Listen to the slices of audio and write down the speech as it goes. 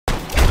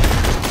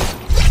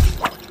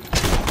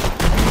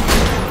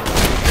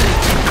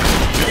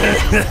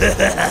You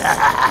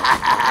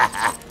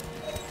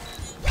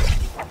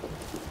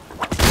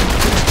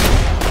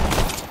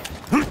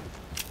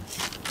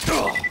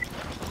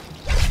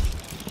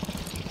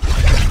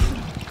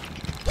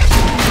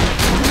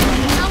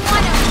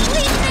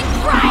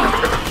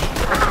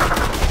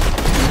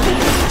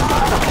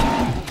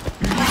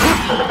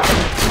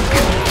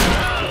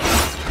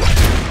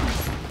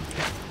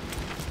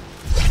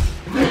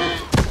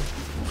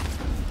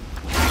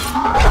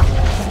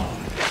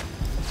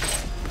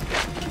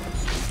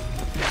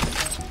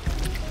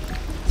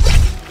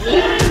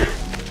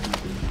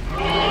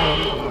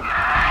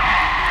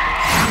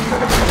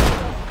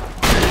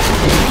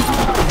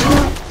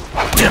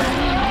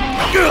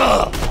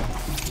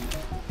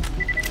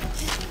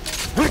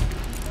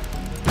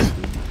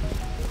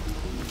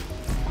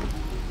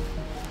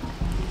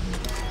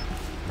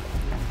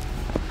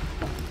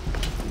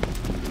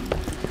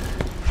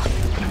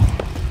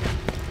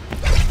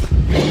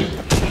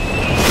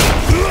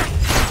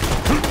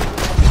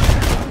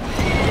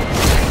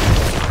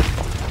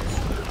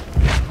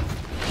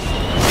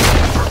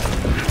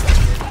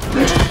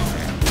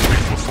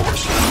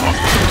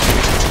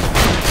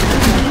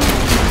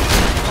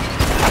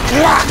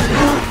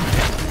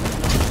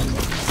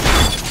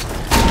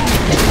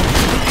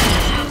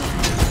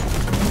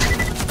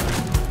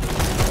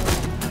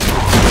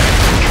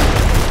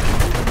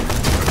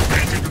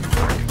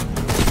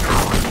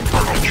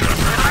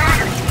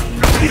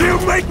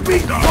make me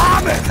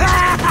vomit!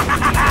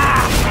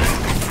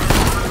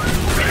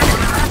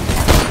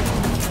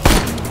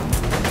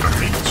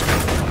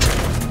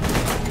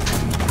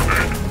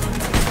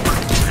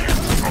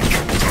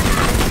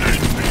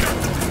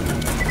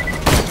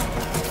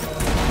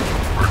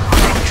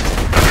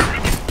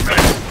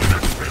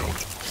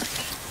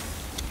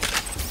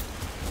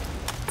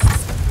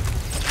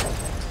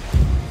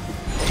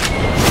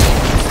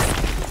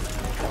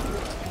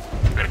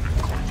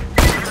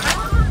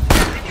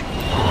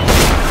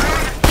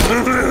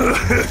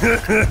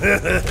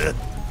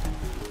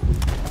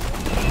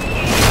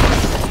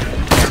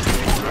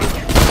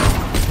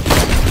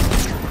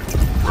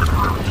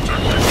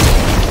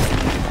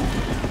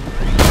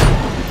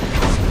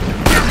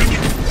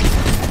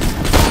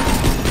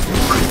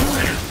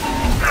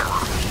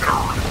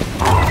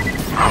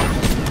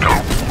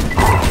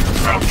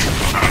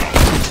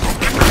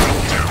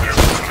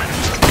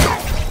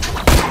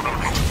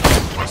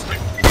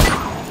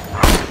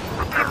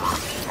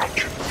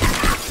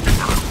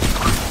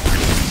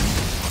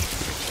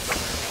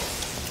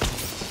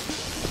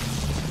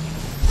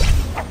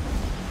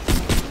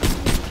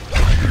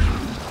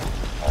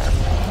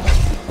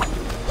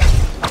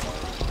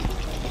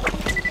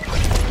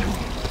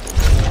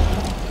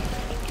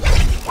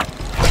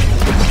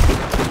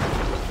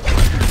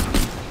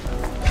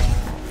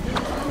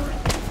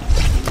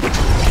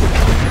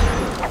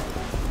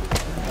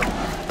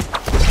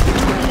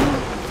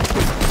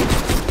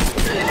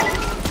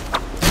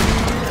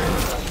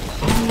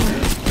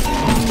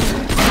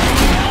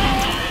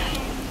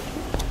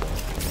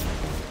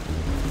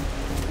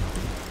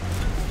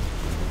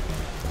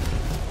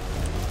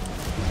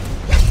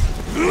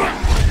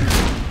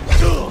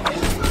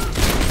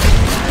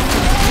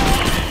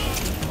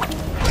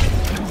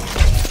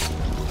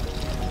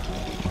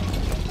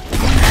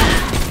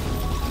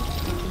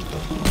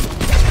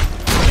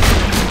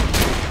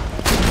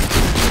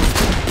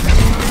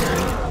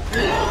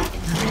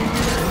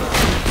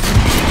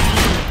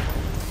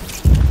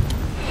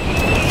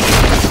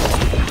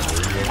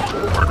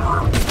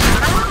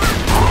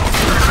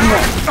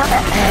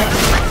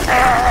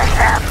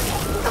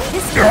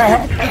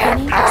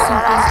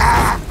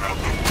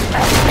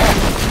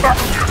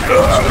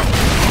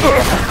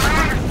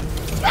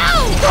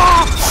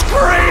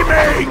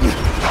 Screaming!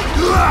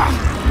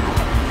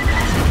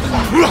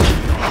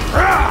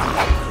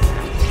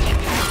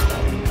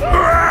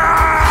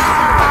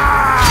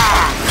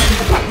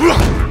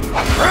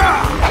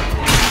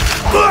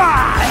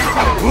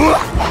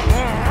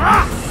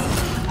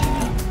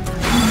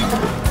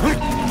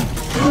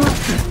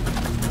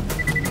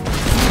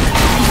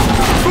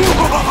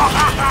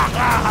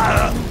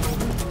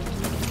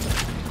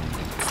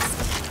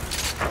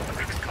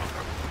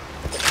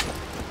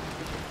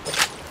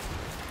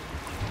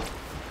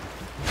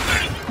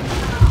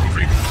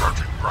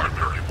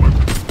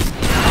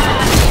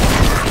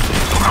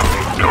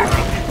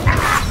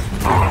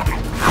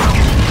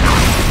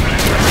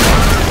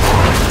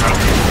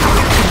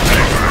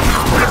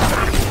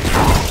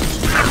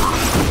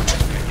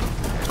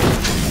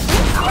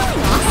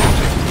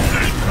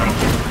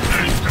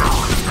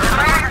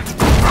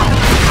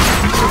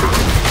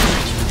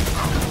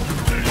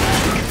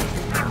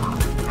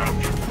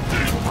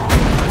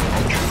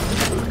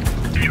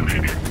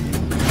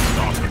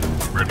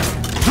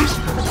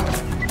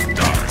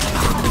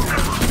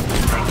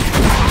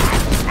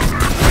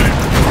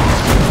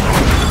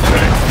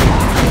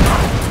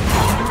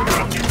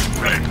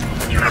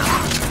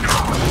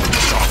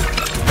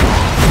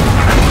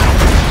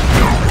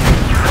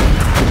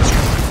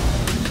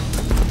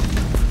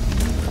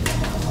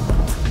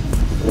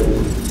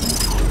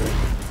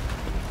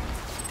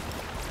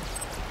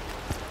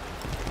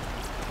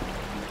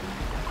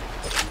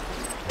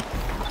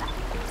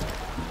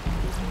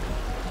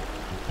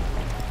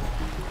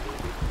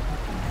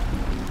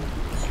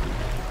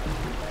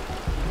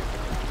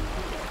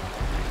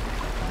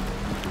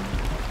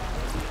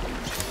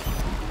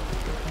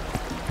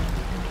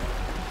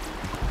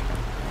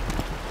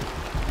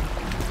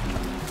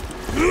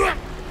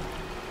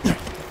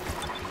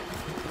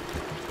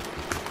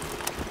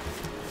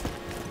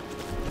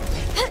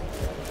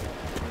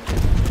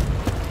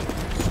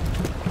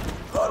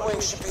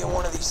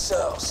 these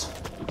cells.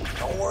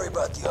 Don't worry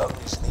about the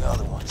uglies and the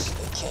other ones.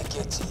 They can't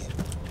get to you.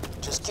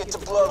 Just get to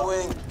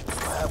Bloodwing.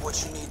 I have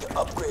what you need to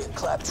upgrade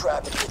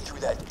Claptrap and get through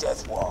that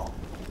death wall.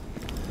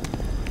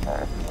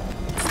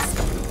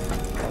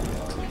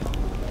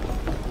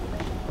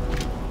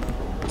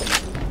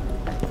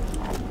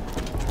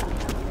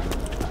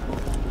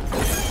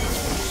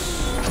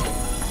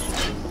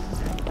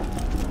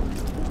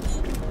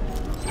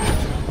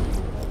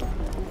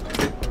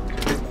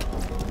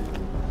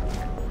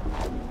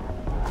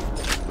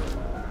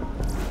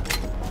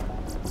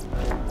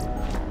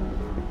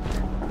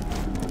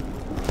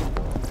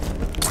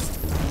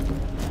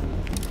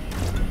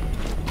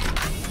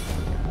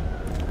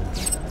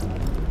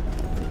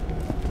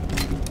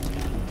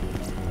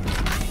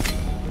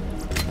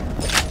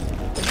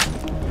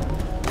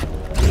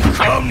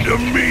 Come to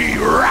me,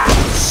 rat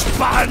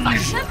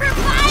sponge! Number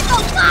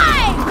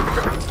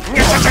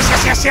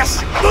 505!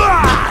 Yes!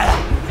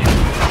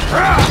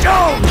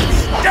 Don't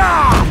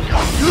stop!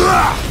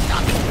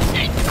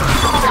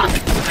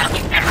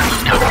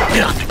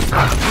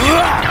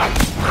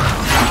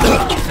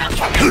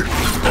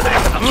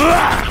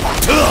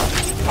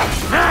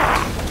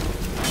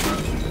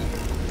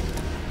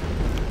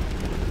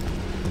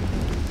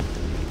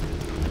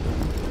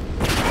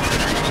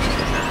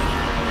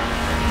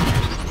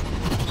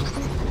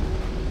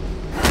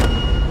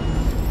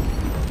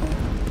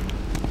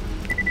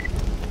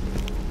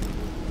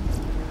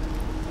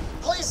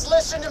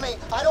 Listen to me.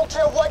 I don't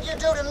care what you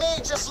do to me.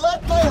 Just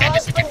let my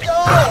husband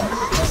go.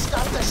 Just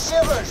stop the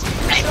shivers. You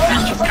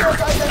know from your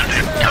guys'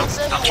 experience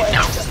anyway.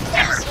 Just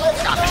please let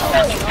it go.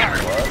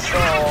 What's the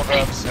hold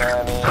up,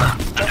 Sammy?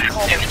 Don't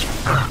call me.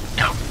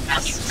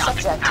 This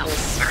subject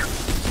is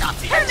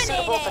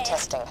unsuitable for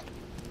testing.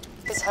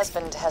 His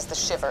husband has the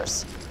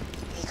shivers.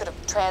 He could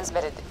have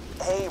transmitted.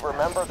 Hey,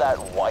 remember that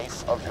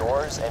wife of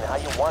yours and how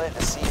you wanted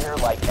to see her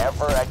like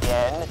ever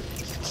again?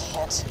 You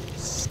can't.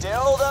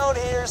 Still don't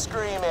hear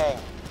screaming.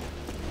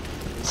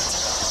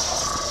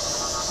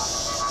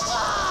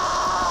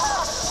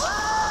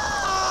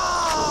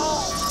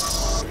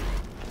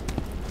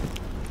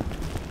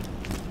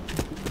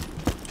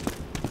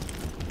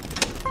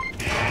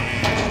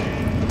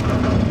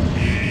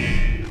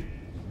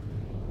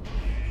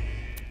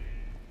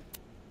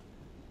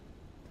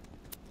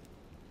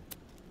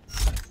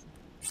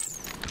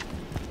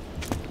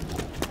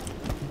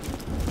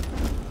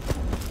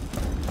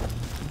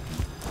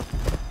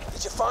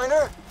 Did you find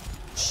her?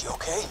 Is she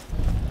okay?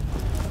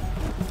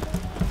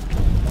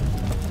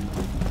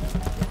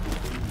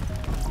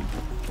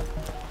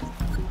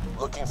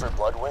 Looking for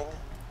Bloodwing?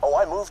 Oh,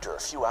 I moved her a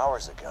few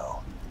hours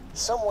ago.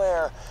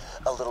 Somewhere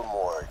a little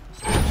more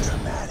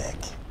dramatic.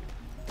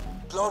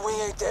 Bloodwing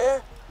ain't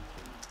there?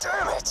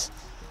 Damn it!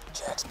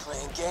 Jack's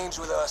playing games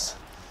with us.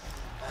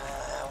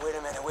 Wait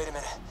a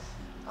minute.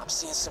 I'm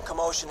seeing some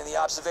commotion in the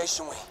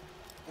observation wing.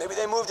 Maybe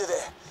they moved her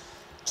there.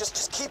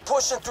 Just keep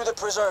pushing through the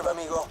preserve,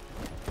 amigo.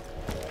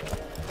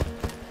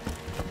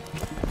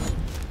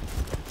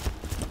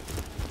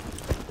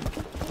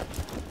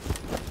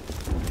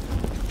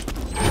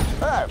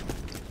 Hey,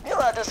 you know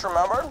what I just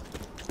remembered?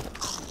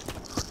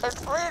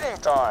 It's reading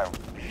time.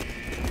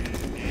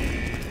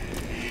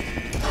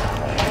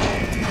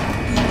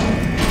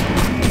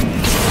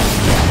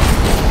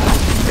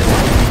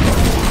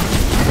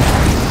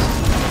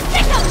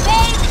 Pick up,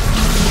 babe!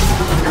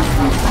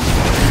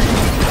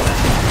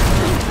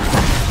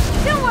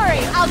 Don't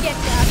worry, I'll get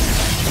you.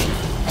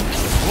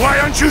 Why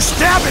aren't you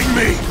stabbing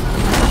me?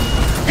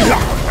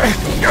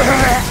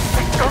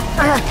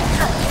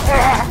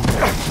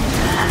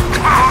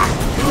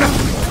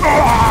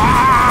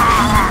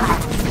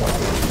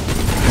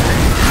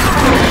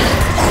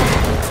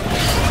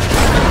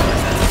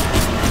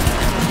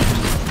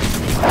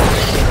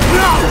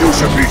 Now you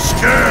should be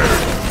scared!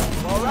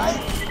 All right?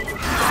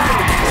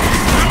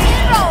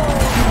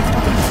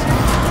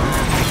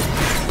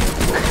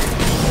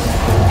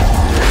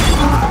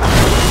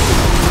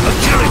 A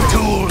killing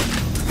tool!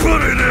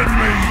 Put it in me!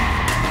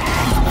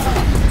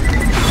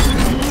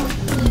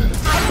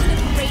 I am the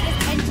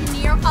greatest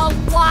engineer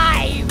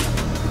alive!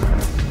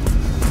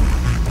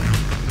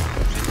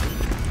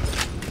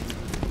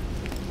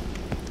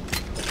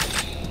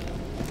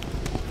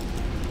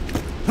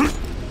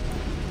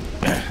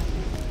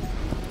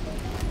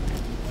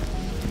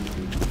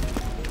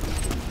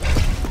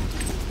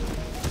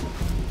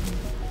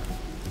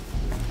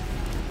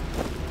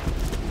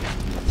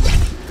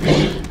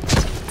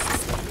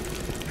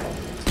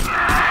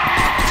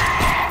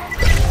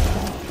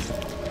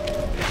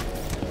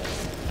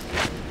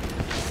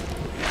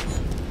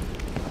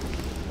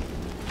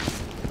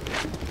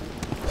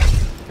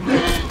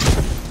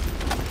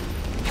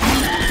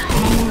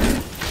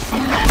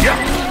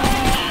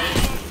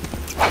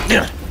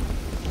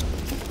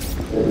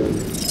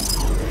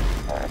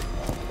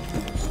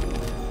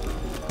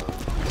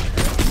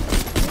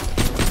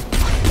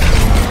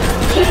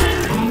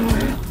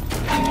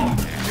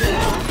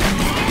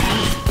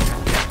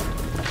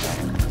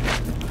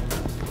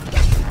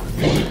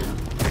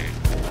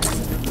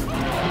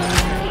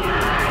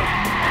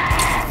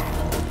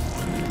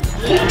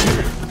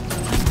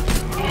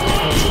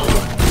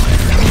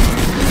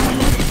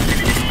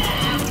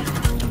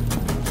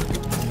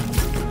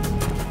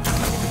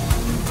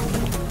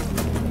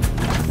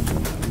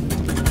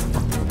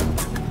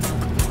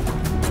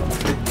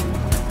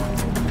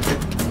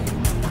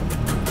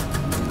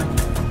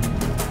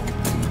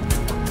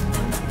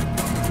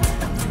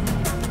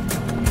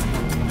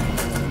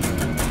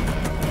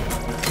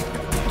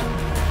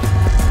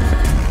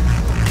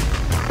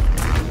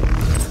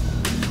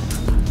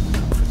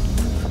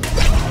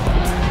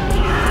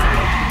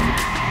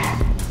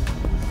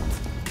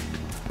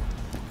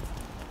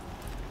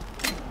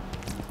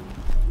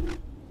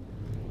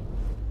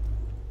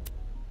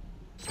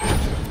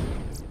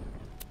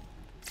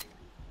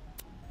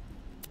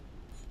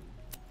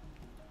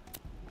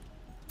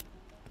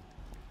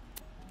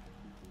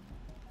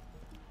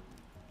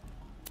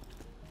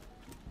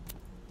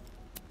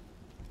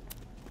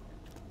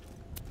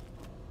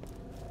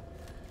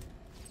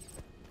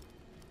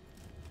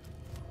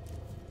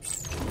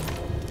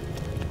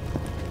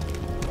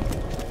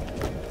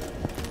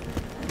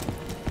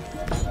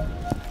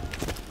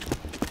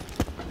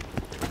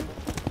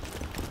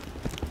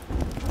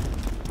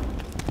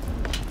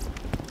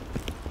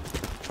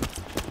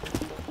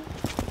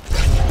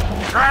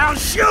 I'll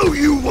show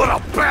you what a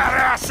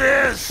badass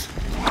is!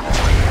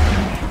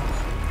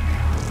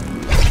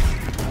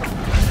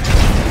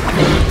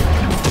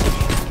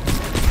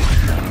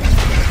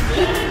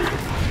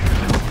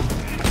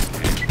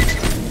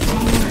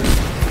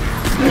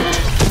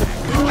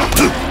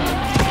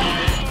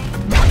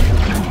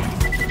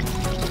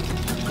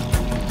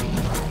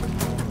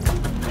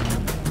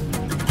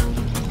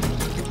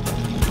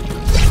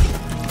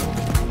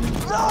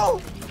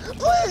 No!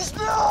 Please,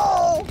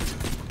 no!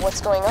 What's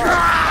going on?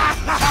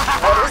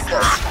 What is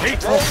this?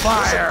 Hateful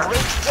fire!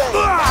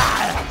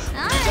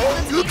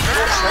 Your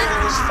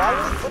training is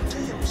finally put to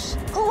use.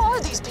 Who are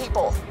these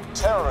people?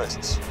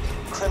 Terrorists,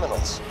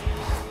 criminals,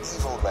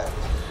 evil men.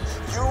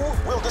 You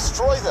will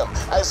destroy them,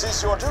 as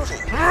is your duty.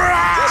 This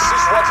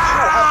is what you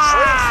have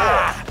trained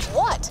for.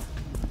 What?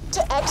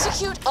 To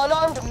execute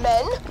unarmed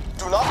men?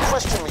 Do not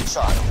question me,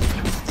 child.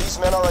 These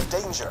men are a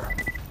danger.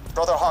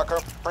 Brother Harker,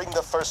 bring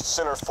the first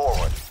sinner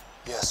forward.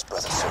 Yes,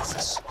 Brother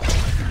Surface.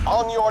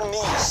 On your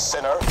knees,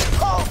 sinner.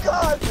 Oh,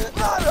 God!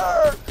 Not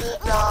her!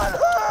 Not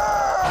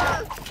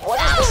her! What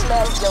is this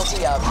man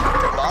guilty of? Do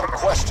not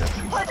question.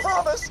 I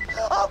promise!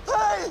 I'll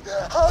pay!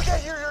 I'll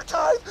get you your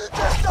tithe!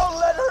 Just don't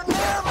let her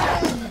near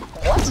me!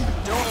 What?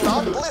 Do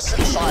not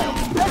listen, child!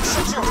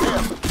 Execute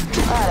him!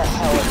 Out of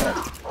hell with it.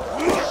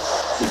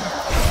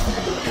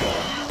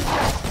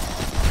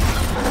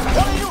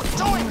 What are you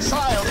doing,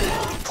 child?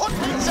 Put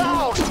me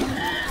down!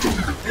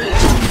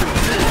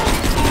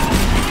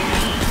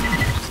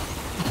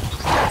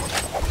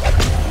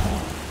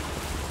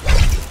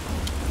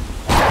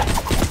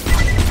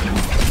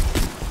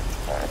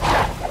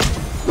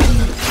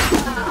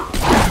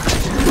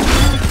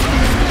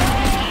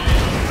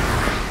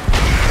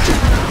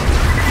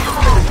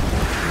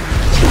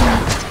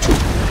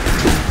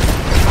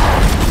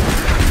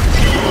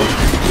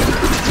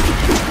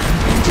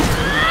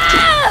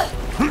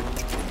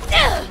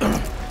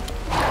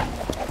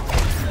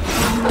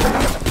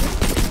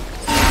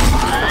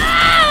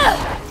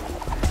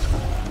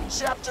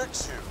 Chapter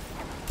 2.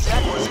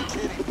 Jack wasn't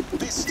kidding.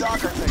 These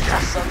stalker things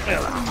are something.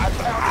 I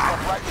pounded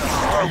them right in the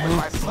throat with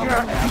my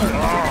thumbnail hammer,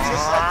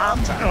 just like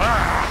one time.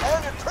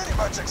 And it pretty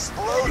much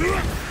exploded.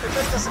 It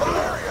made this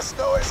hilarious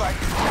noise like...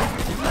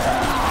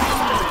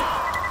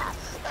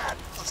 Man,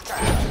 it's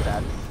kind of like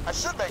that. I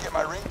should make it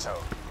my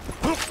ringtone.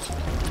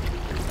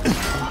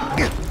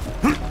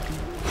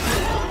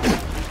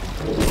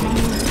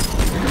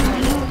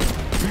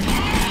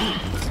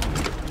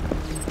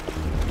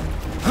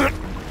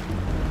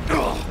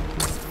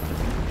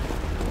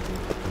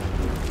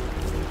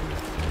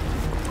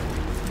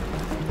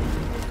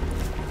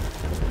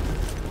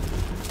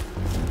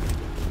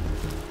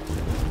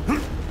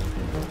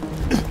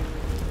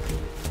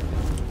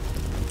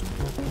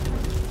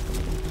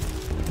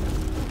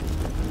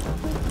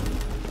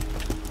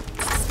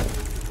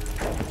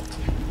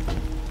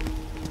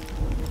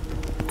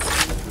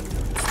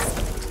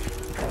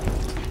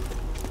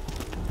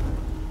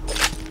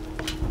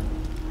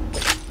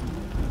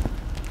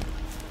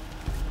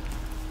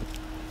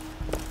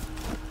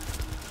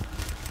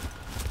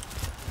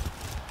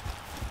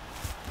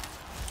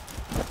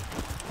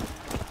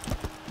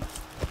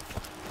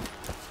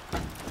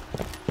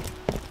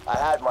 I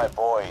had my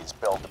boys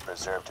build the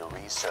preserve to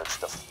research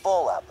the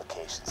full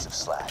applications of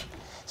slag.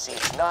 See,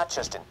 it's not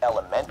just an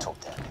elemental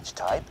damage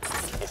type.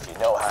 If you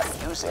know how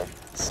to use it,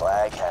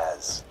 slag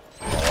has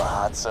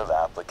lots of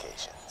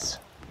applications.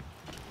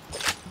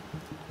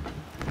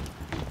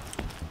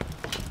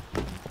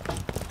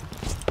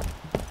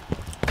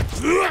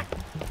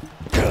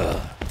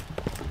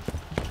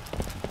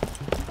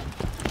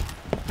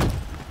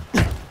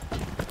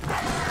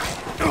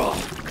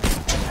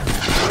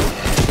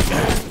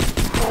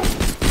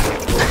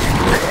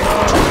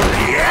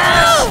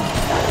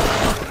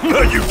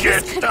 You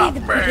can't This could stop be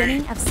the me!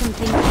 beginning of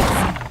something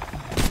else.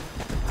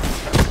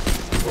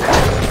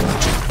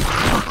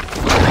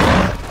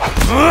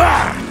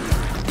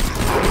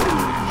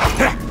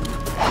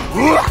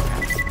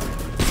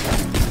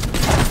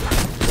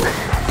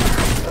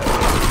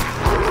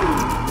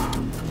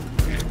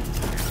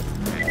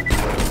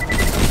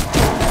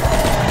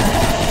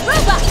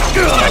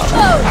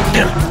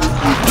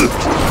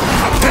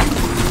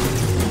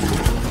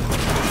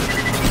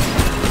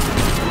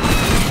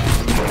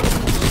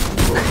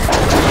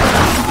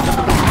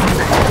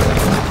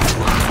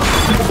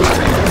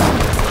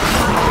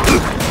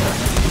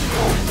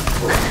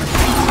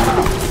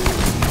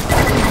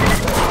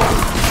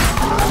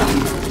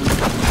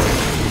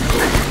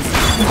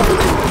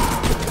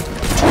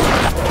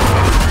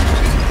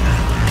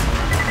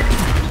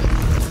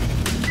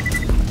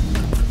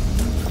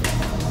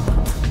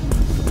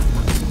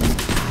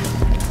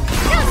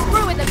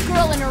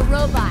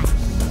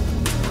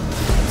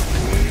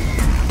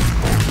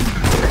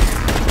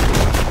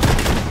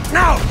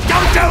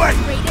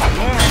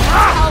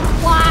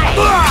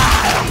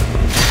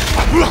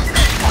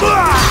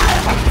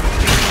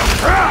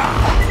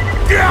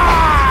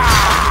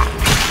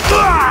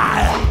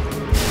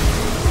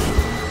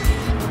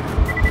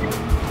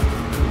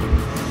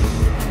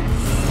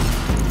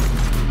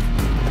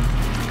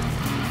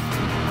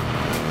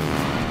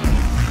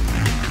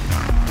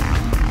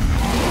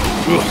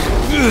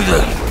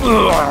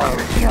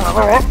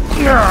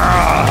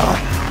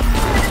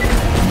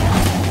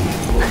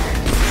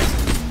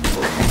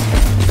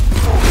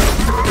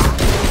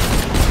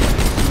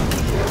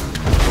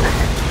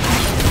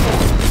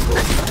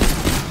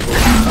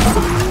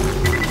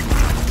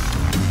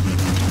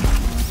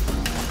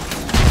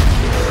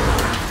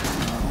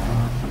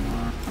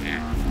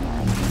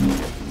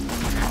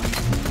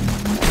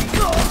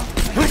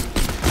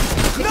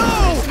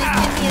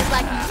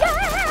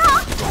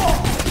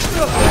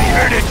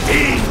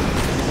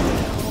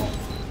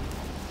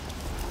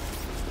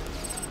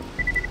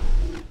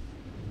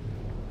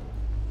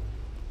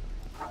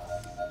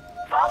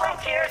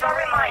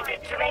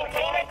 reminded to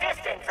maintain a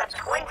distance of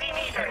 20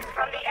 meters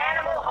from the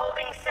animal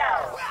holding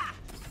cell.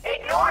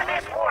 Ignore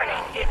this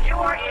warning if you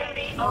are in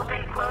the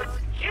open quotes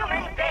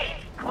human bait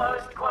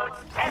closed quotes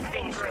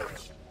testing group.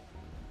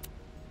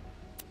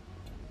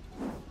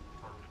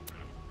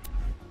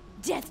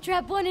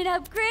 Deathtrap want an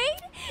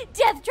upgrade?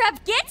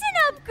 Deathtrap gets an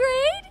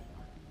upgrade!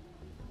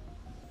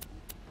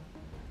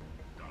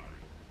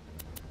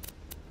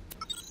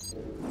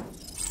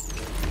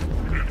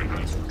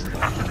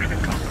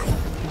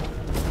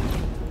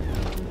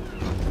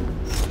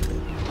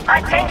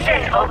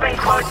 Attention, open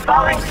quotes,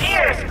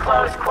 volunteers,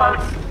 close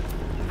quotes.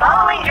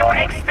 Following your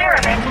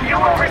experiment, you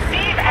will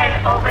receive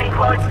an open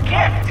quotes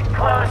gift,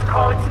 close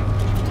quotes.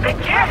 The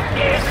gift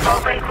is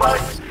open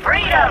quotes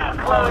freedom,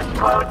 close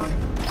quotes.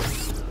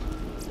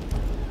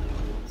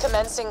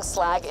 Commencing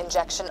slag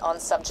injection on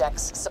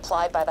subjects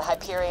supplied by the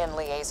Hyperion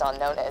liaison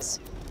known as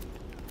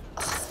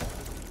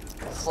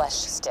Flesh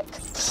Stick.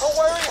 Don't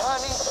worry,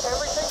 honey.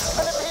 Everything's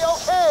gonna be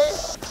okay.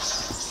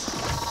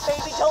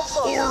 Baby, don't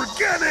fall.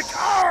 Organic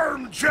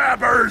arm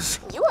jabbers!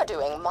 You are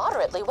doing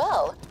moderately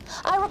well.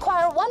 I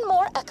require one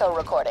more echo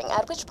recording,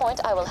 at which point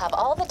I will have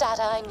all the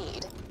data I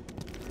need.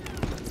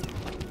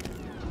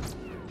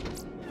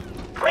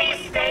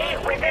 Please stay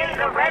within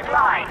the red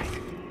lines.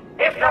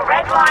 If the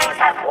red lines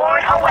have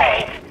worn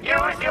away,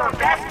 use your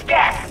best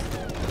guess.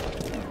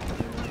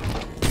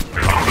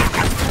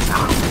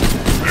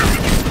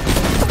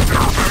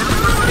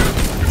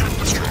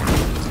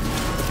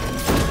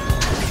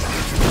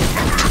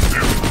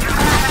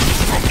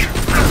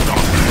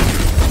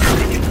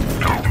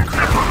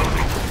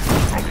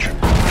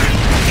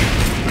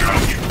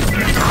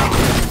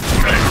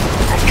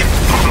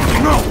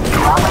 No!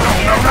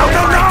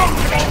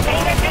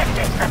 Maintain a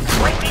distance of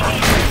 20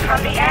 meters from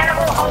the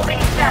animal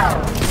holding cell.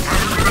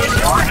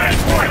 Ignore this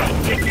warning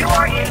if you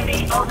are in the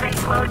open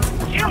quotes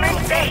human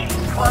bait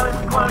close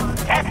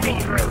quotes testing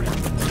group.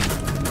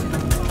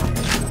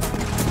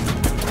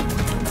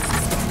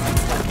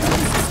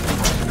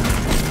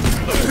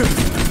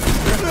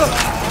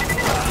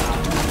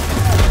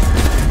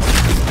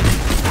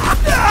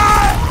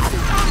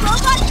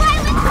 Robot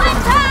pilot fun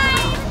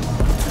time!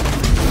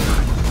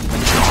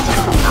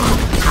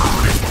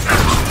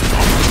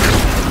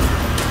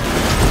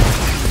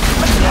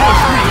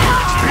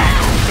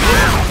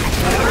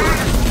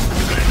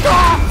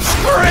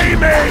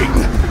 Screaming!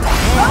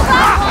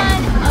 Robot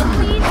one,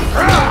 please.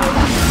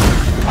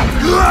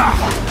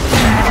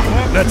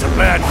 That's a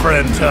bad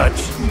friend touch.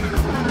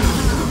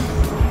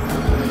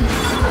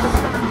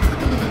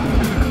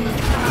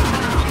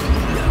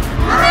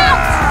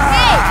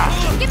 Hey,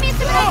 give me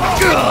some of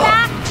those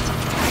back.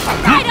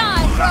 Right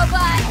on,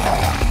 robot.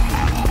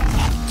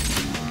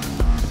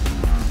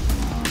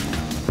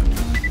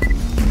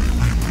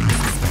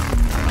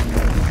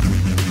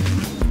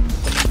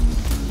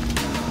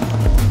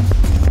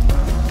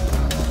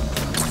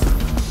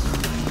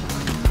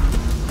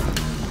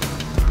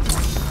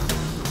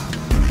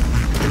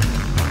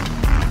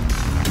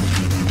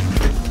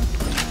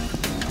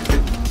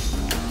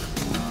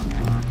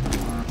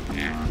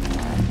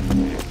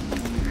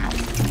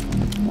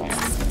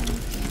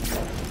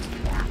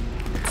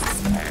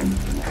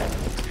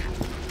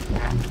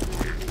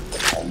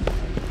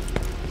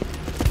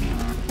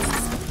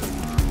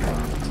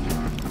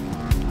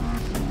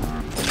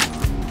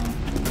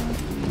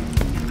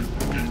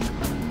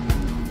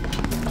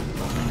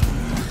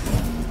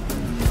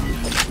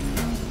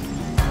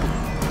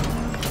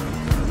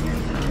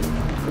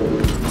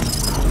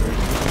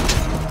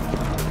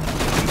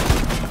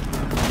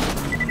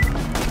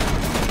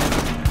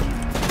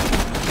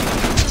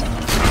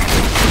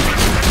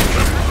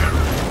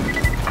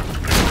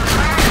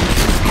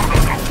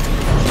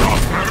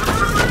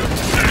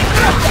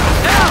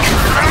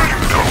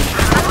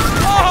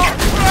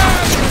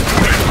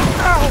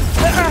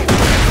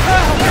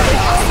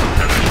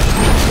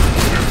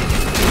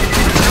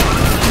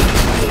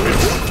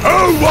 Who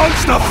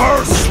wants the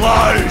first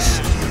slice?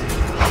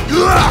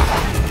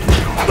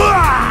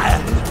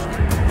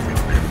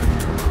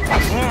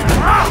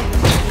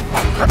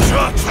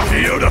 Such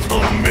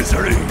beautiful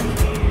misery.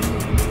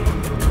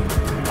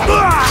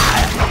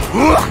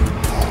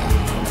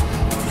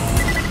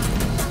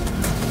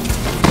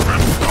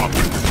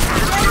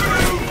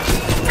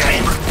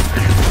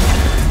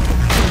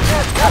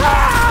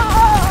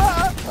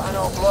 I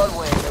know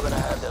Bloodwing, they're gonna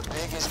have the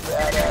biggest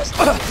badass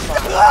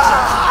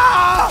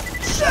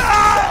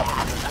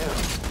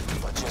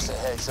but just a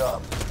heads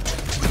up.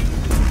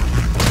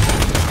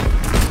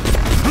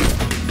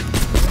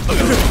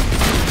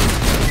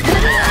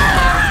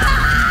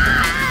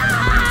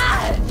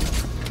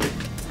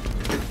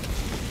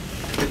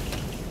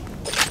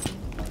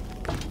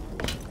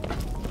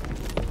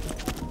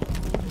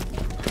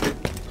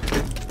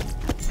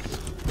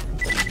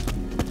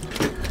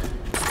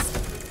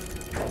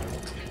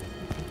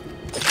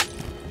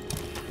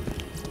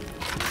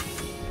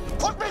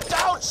 Put me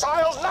down,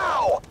 child,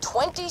 now!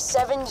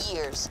 27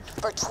 years.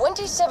 For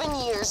 27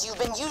 years, you've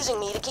been using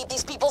me to keep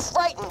these people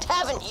frightened,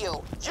 haven't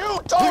you? You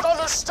don't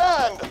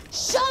understand!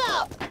 Shut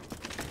up!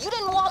 You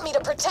didn't want me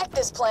to protect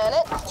this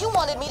planet. You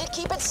wanted me to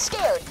keep it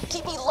scared,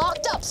 keep me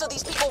locked up so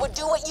these people would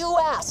do what you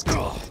asked.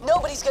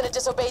 Nobody's gonna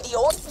disobey the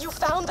order. You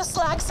found the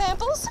slag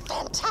samples?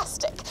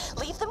 Fantastic.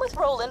 Leave them with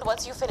Roland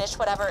once you finish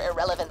whatever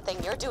irrelevant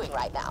thing you're doing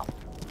right now.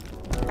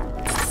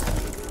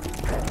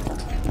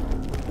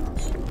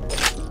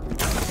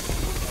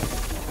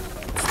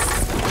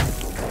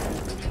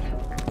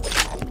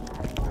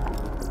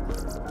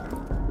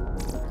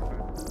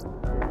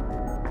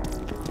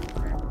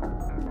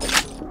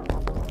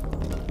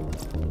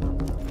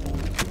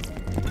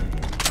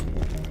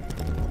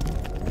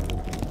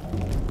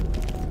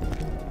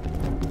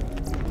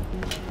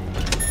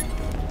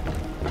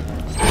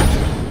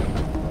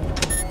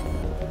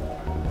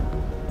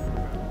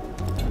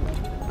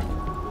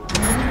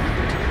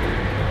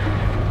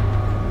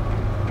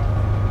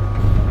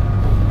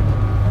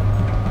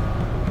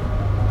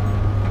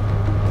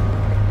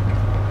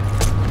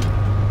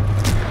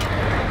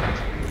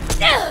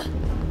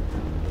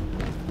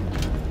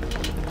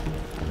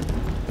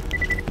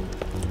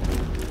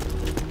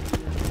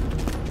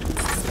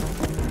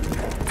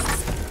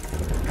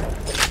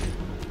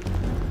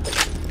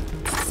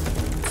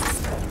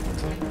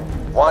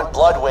 Want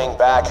Bloodwing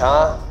back,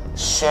 huh?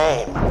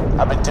 Shame.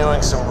 I've been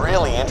doing some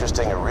really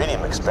interesting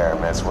iridium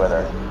experiments with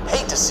her.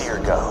 Hate to see her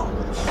go,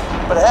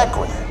 but heck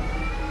with it.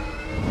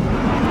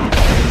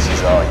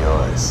 She's all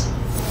yours.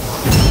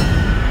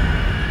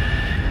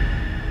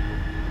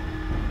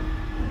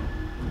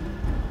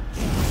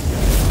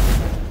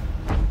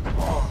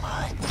 Oh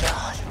my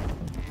god.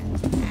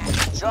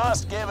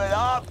 Just give it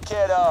up,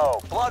 kiddo.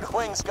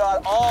 Bloodwing's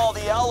got all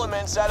the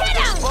elements at her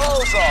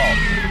disposal.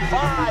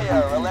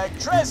 Fire,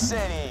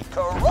 electricity,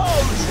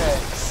 corrosion,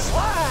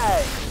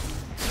 slag,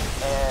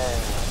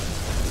 and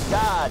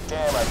god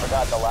damn, I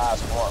forgot the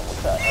last one. What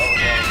the hell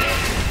was that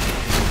again?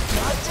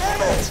 God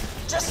damn it!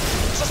 Just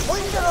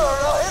weaken her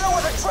and I'll hit her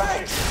with a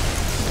drink!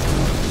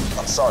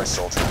 I'm sorry,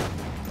 soldier,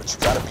 but you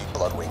gotta beat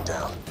Bloodwing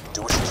down.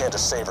 Do what you can to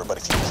save her, but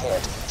if you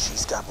can't,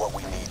 she's got what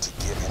we need to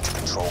get into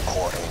Control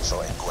Core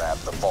Angel and grab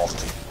the vault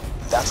key.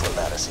 That's what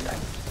matters here.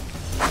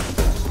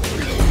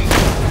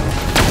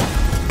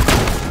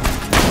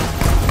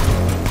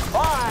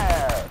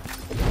 Fire!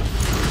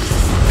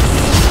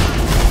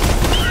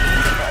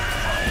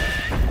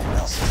 What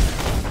else is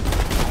there?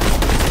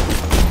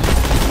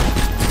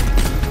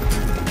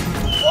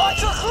 Watch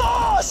your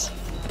claws!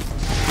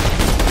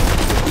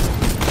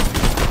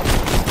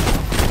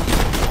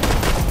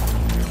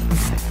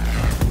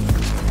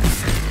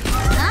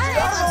 Alright,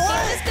 let's keep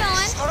this going.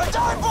 She's gonna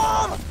die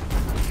bomb!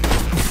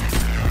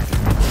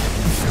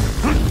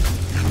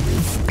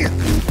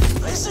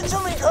 Listen to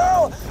me,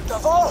 girl! The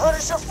Vault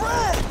Hunter's your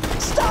friend!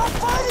 Stop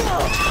fighting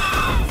him!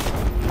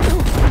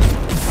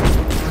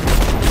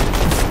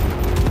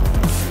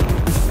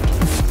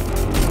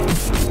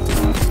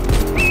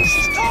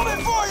 She's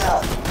coming for you!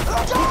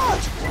 Look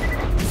out!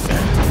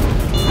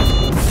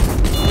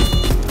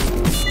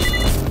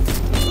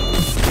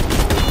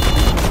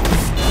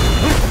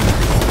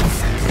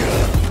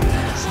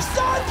 She's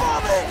dive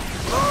bombing!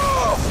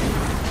 Move!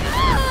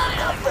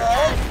 Not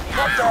bad,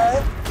 not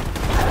bad.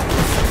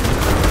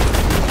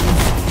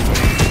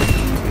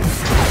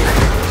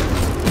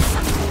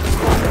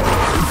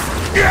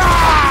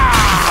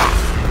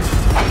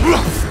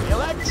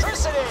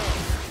 Electricity!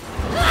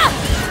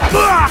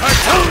 I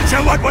told you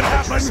what would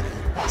happen!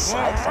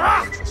 Aside from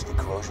electricity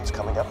corrosion's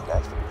coming up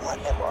next, what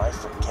am I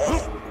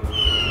forgetting?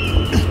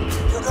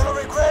 You're gonna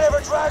regret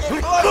ever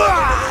dragging blood into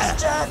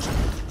this, Jack!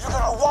 You're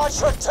gonna watch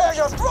her tear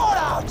your throat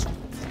out!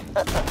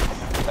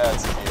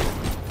 That's cute.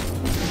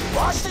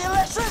 Watch the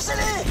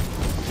electricity!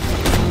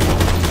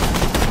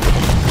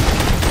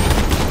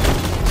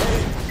 Hey,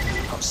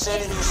 I'm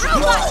sending you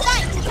some Robot supplies.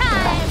 fight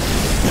time!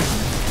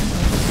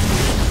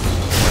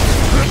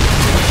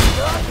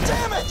 God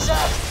damn it,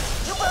 Jack!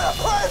 You better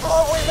pray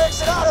Bloodwing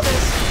makes it out of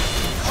this!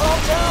 Calm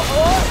down,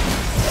 boy!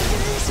 Take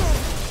it easy!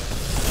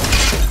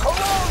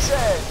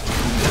 Corrosion!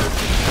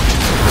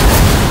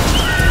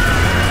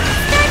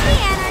 Start the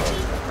energy!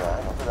 Yeah, I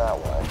remember that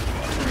one.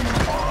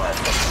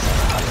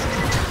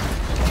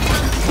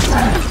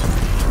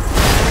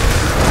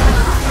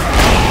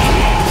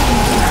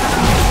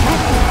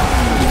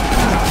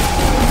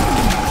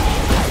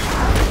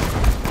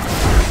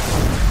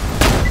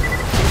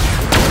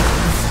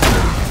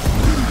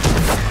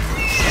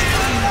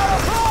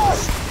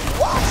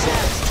 Watch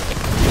it!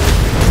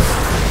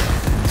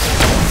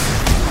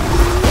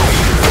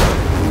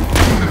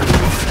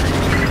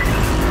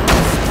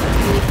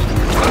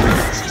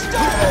 She's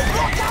dying!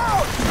 Look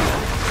out!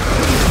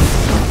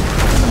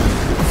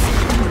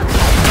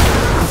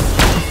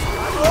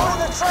 I'm blowing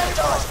the train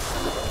dot!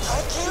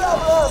 Tranquila,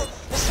 blood!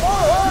 This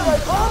won't hurt, I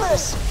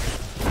promise!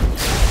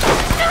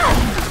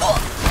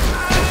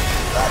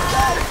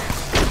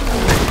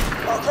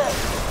 Okay,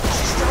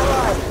 she's still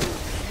alive.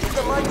 Get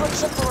the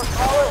microchip to her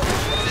collar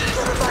and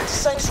get her back to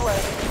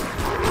Sanctuary.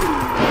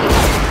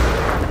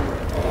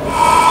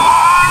 Oh,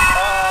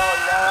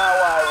 now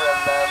I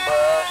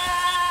remember.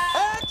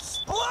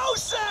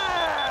 Explosive!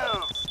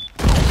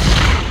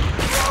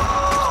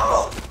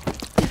 Oh!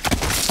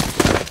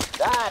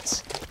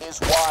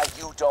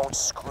 you don't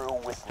screw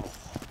with me.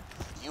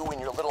 You and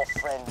your little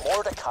friend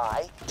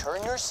Mordecai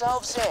turn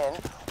yourselves in,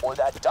 or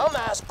that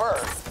dumbass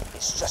bird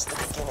is just the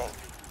beginning.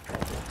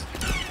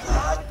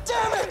 God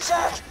damn it,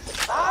 Jack!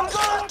 I'm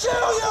gonna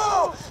kill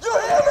you! You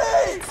hear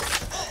me?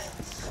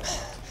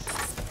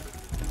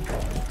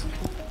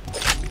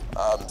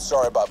 I'm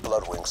sorry about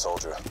Bloodwing,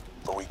 soldier,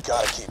 but we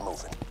gotta keep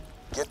moving.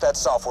 Get that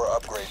software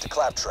upgrade to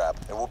Claptrap,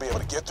 and we'll be able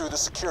to get through the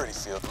security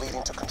field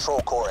leading to Control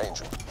Core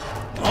Angel.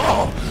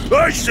 Oh,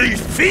 I see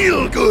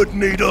feel-good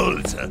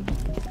needles.